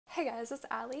Hey guys, it's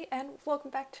Allie and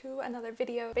welcome back to another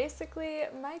video. Basically,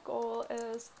 my goal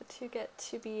is to get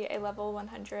to be a level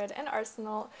 100 in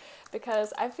Arsenal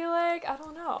because I feel like, I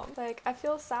don't know, like I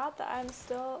feel sad that I'm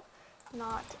still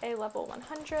not a level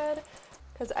 100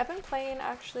 because I've been playing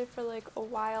actually for like a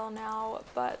while now,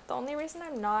 but the only reason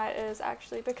I'm not is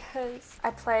actually because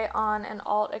I play on an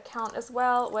alt account as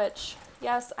well, which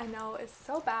yes, I know is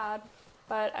so bad.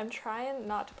 But I'm trying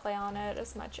not to play on it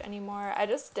as much anymore. I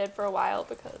just did for a while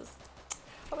because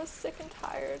I was sick and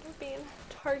tired of being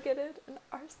targeted in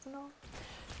Arsenal.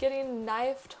 Getting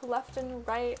knifed left and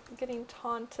right, getting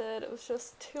taunted, it was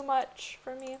just too much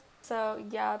for me. So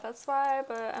yeah, that's why,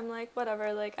 but I'm like,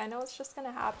 whatever, like I know it's just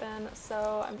gonna happen,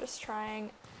 so I'm just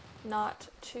trying not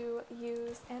to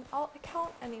use an alt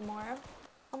account anymore.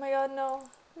 Oh my god, no.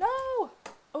 No!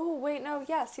 Oh wait, no,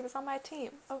 yes, he was on my team.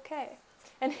 Okay.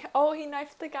 And he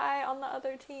knifed the guy on the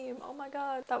other team. Oh my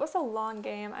god. That was a long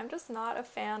game. I'm just not a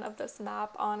fan of this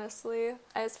map, honestly.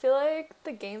 I just feel like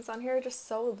the games on here are just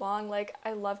so long. Like,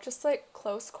 I love just like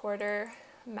close quarter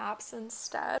maps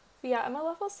instead. But yeah, I'm at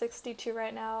level 62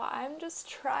 right now. I'm just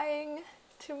trying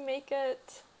to make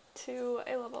it to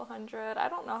a level 100. I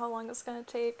don't know how long it's gonna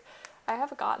take. I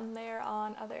have gotten there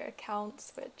on other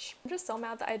accounts, which I'm just so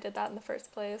mad that I did that in the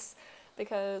first place,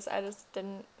 because I just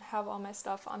didn't have all my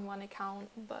stuff on one account,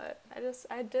 but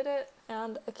I did it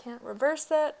and I can't reverse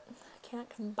it, I can't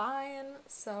combine,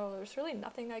 so there's really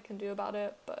nothing I can do about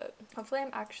it, but hopefully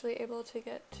I'm actually able to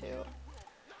get to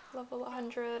level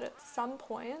 100 at some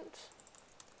point.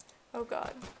 Oh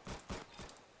god.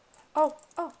 Oh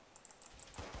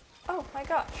my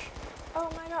gosh. Oh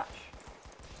my gosh.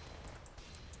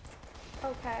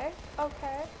 Okay.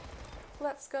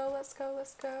 Let's go.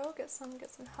 Get some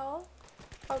health.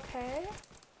 Okay.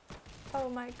 Oh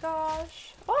my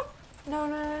gosh. Oh! No.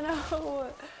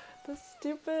 The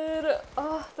stupid,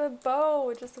 the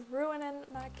bow just ruining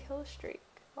my kill streak.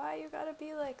 Why you gotta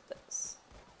be like this?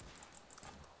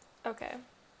 Okay.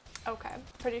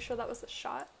 Pretty sure that was a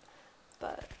shot,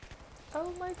 but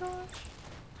oh my gosh.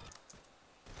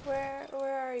 Where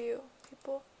are you,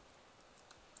 people?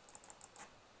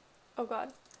 Oh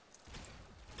god.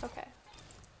 Okay.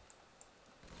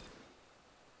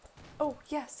 Oh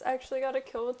yes, I actually got a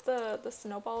kill with the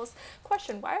snowballs.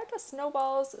 Question, why are the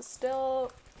snowballs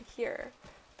still here?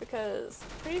 Because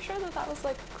I'm pretty sure that was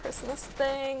like a Christmas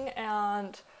thing,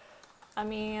 and I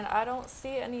mean, I don't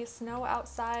see any snow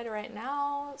outside right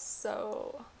now,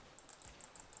 so...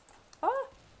 Oh!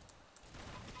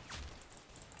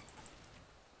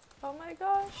 Oh my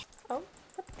gosh. Oh,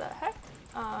 what the heck?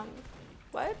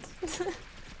 What?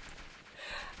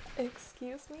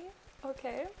 Excuse me?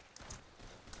 Okay.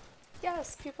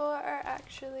 Yes, people are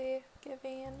actually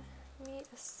giving me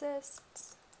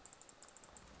assists.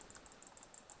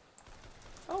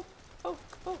 Oh. Oh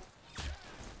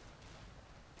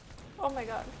my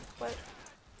god, what?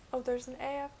 Oh, there's an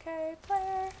AFK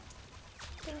player.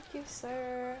 Thank you,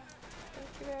 sir. Thank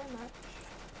you very much.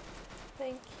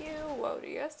 Thank you. Whoa, do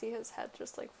you guys see his head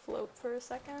just like float for a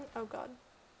second? Oh god.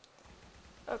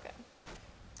 Okay.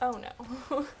 Oh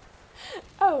no.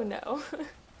 Oh no.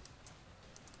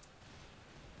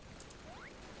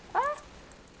 Ah!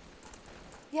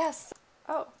 Yes!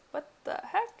 Oh, what the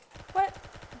heck? What?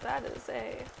 That is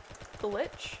a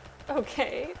glitch.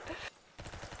 Okay.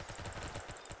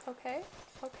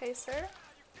 Okay, sir.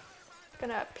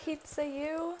 Gonna pizza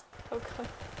you. Oh god.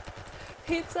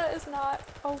 Pizza is not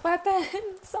a weapon!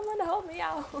 Someone help me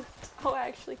out! Oh, I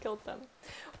actually killed them.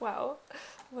 Wow.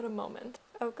 What a moment.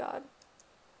 Oh god.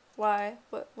 Why?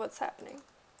 What's happening?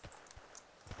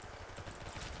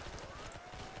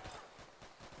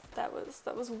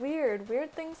 That was weird.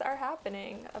 Weird things are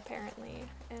happening, apparently,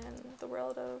 in the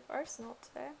world of Arsenal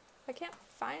today. I can't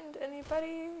find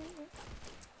anybody.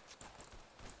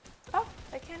 Oh,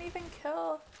 I can't even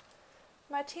kill.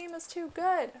 My team is too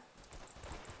good.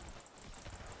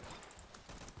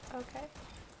 Okay.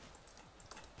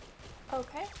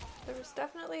 There was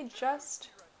definitely just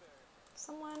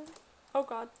someone. Oh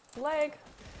god, leg.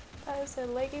 That is a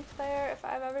leggy player if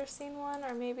I've ever seen one,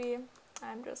 or maybe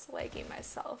I'm just leggy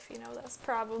myself, you know, that's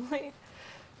probably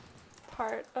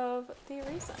part of the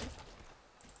reason.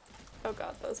 Oh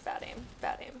god, that was bad aim.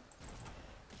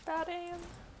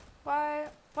 Why?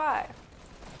 Ah.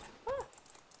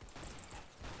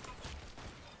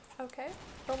 Okay.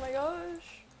 Oh my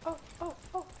gosh. Oh.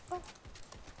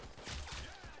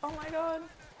 Oh my god.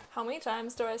 How many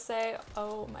times do I say,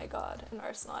 oh my god, in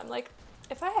Arsenal? I'm like,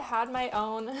 if I had my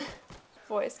own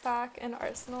voice pack in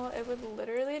Arsenal, it would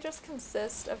literally just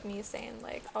consist of me saying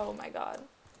like, oh my god,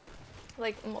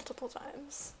 like multiple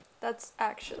times. That's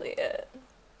actually it.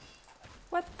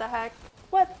 What the heck?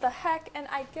 What the heck? And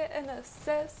I get an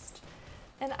assist.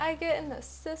 And I get an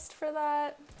assist for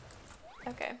that.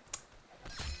 Okay.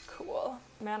 Cool.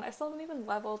 Man, I still haven't even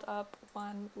leveled up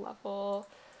one level.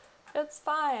 It's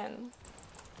fine.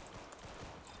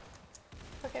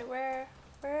 Okay, where?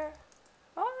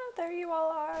 Oh, there you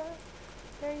all are.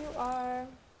 There you are.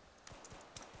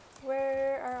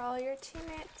 Where are all your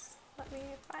teammates? Let me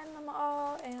find them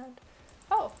all and...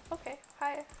 Oh, okay.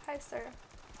 Hi, sir.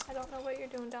 I don't know what you're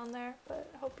doing down there, but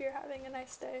I hope you're having a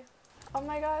nice day. Oh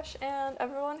my gosh, and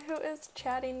everyone who is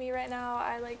chatting me right now,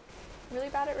 I like really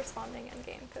bad at responding in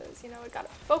game because, you know, I gotta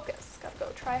focus, gotta go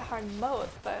try hard mode,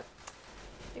 but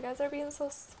you guys are being so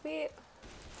sweet.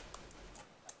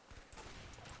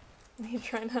 Me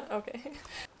trying to, okay.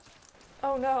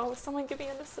 Oh no, someone give me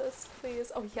an assist,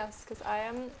 please. Oh yes, because I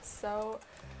am so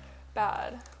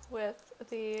bad with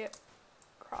the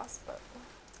crossbow.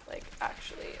 Like,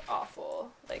 actually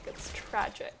awful. Like, it's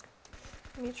tragic.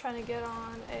 Me trying to get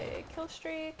on a kill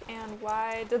streak, and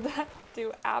why did that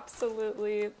do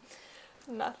absolutely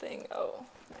nothing? Oh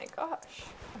my gosh.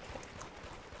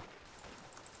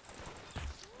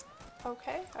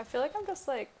 Okay, I feel like I'm just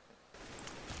like,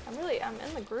 I'm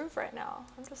in the groove right now.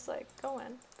 I'm just like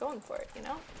going for it, you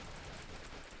know?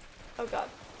 Oh god,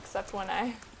 except when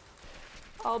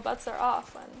all bets are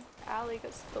off when Allie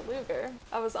gets the Luger.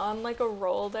 I was on like a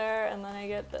roll there and then I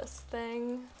get this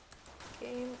thing.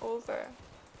 Game over.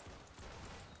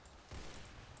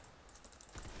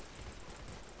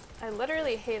 I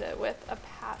literally hate it with a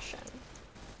passion.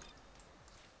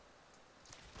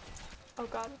 Oh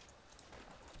god.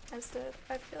 I did.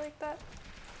 I feel like that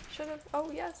should have.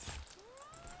 Oh yes.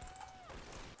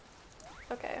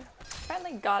 Okay.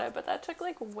 Finally got it, but that took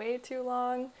like way too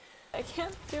long. I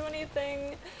can't do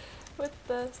anything with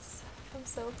this from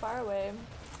so far away.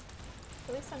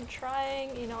 At least I'm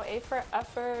trying, you know, A for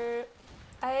effort.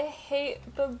 I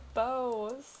hate the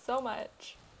bow so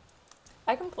much.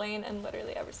 I complain in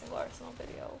literally every single Arsenal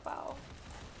video. Wow.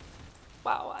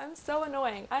 Wow, I'm so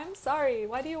annoying. I'm sorry.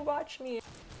 Why do you watch me?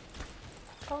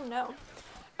 Oh no.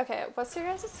 Okay, what's your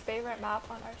guys' favorite map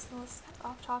on Arsenal? It's kind of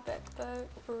off topic, but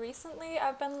recently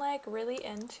I've been like really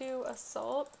into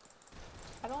Assault.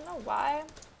 I don't know why,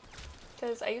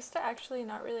 because I used to actually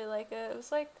not really like it. It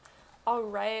was like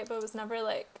alright, but it was never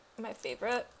like my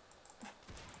favorite.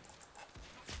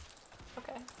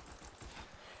 Okay.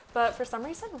 But for some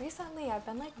reason recently I've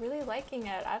been like really liking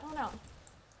it. I don't know.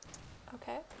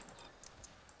 Okay.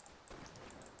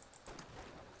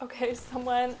 Okay,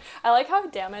 I like how I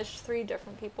damaged 3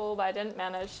 different people, but I didn't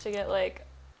manage to get like,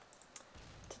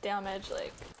 to damage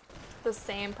like the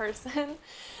same person.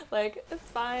 Like, it's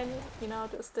fine, you know,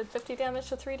 just did 50 damage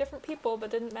to 3 different people,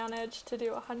 but didn't manage to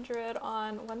do 100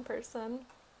 on one person.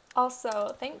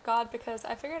 Also, thank God, because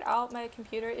I figured out my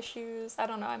computer issues. I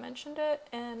don't know, I mentioned it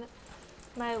in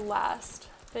my last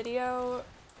video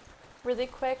really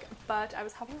quick, but I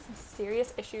was having some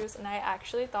serious issues and I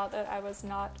actually thought that I was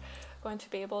not going to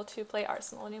be able to play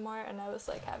Arsenal anymore, and I was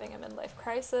like having a midlife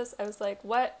crisis. I was like,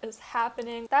 what is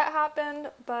happening? That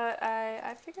happened, but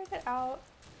I figured it out,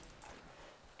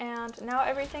 and now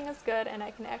everything is good and I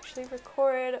can actually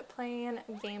record playing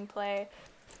gameplay.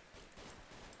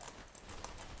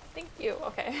 Thank you.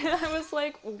 Okay. I was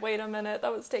like, wait a minute,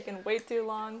 that was taking way too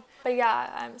long. But yeah,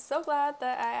 I'm so glad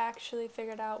that I actually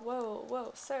figured out,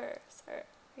 whoa, sir, are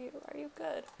you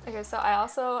good? Okay, so I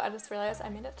just realized I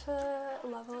made it to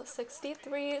level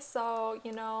 63, so,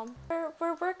 you know,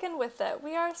 we're working with it.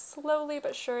 We are slowly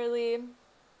but surely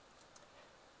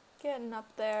getting up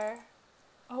there.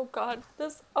 Oh god,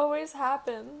 this always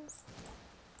happens.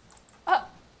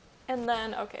 And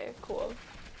then, okay, cool.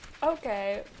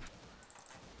 Okay.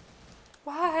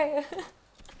 Why?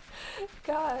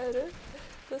 God,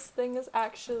 this thing is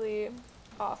actually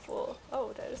awful.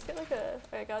 Oh, did I just get like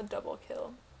I got a double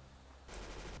kill.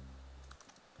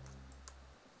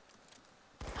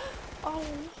 Oh,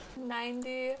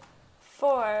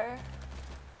 94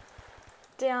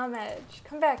 damage.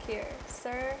 Come back here,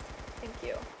 sir. Thank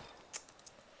you.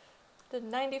 Did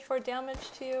 94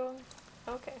 damage to you?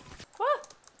 Okay.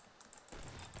 What?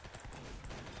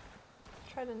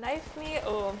 Try to knife me.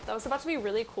 Oh, that was about to be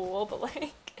really cool, but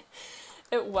like,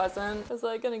 it wasn't. I was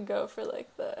like gonna go for like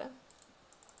the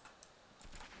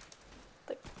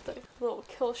little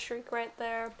kill streak right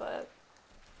there, but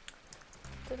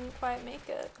didn't quite make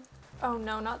it. Oh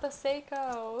no, not the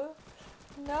Seiko.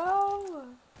 No.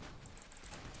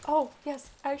 Oh,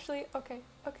 yes, actually, okay.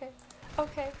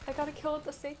 I got a kill with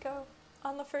the Seiko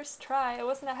on the first try. It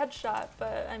wasn't a headshot,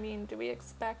 but I mean, do we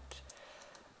expect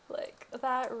like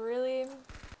that really?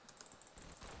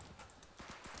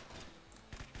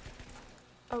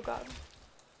 Oh god.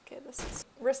 Okay, this is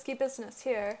risky business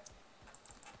here.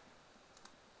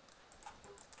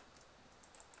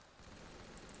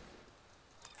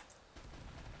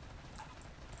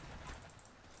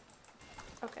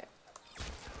 Okay.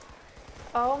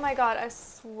 Oh my god, I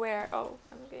swear. Oh,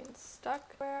 I'm getting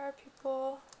stuck. Where are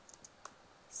people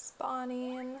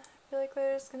spawning? I feel like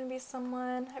there's gonna be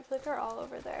someone. I feel like they're all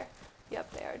over there.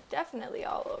 Yep, they are definitely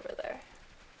all over there.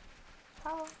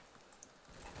 How?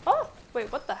 Oh! Wait,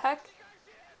 what the heck?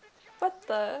 What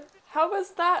the? How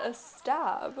was that a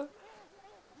stab?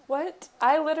 What?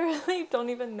 I literally don't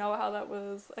even know how that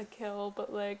was a kill,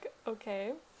 but like,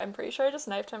 okay. I'm pretty sure I just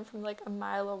knifed him from like a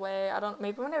mile away. I don't,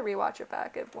 maybe when I rewatch it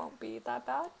back it won't be that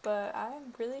bad, but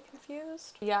I'm really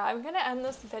confused. Yeah, I'm gonna end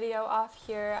this video off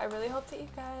here. I really hope that you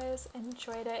guys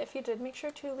enjoyed it. If you did, make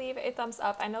sure to leave a thumbs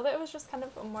up. I know that it was just kind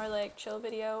of a more like chill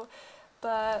video,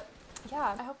 but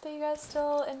yeah, I hope that you guys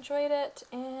still enjoyed it,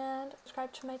 and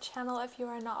subscribe to my channel if you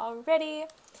are not already.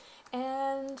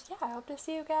 And yeah, I hope to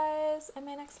see you guys in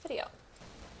my next video.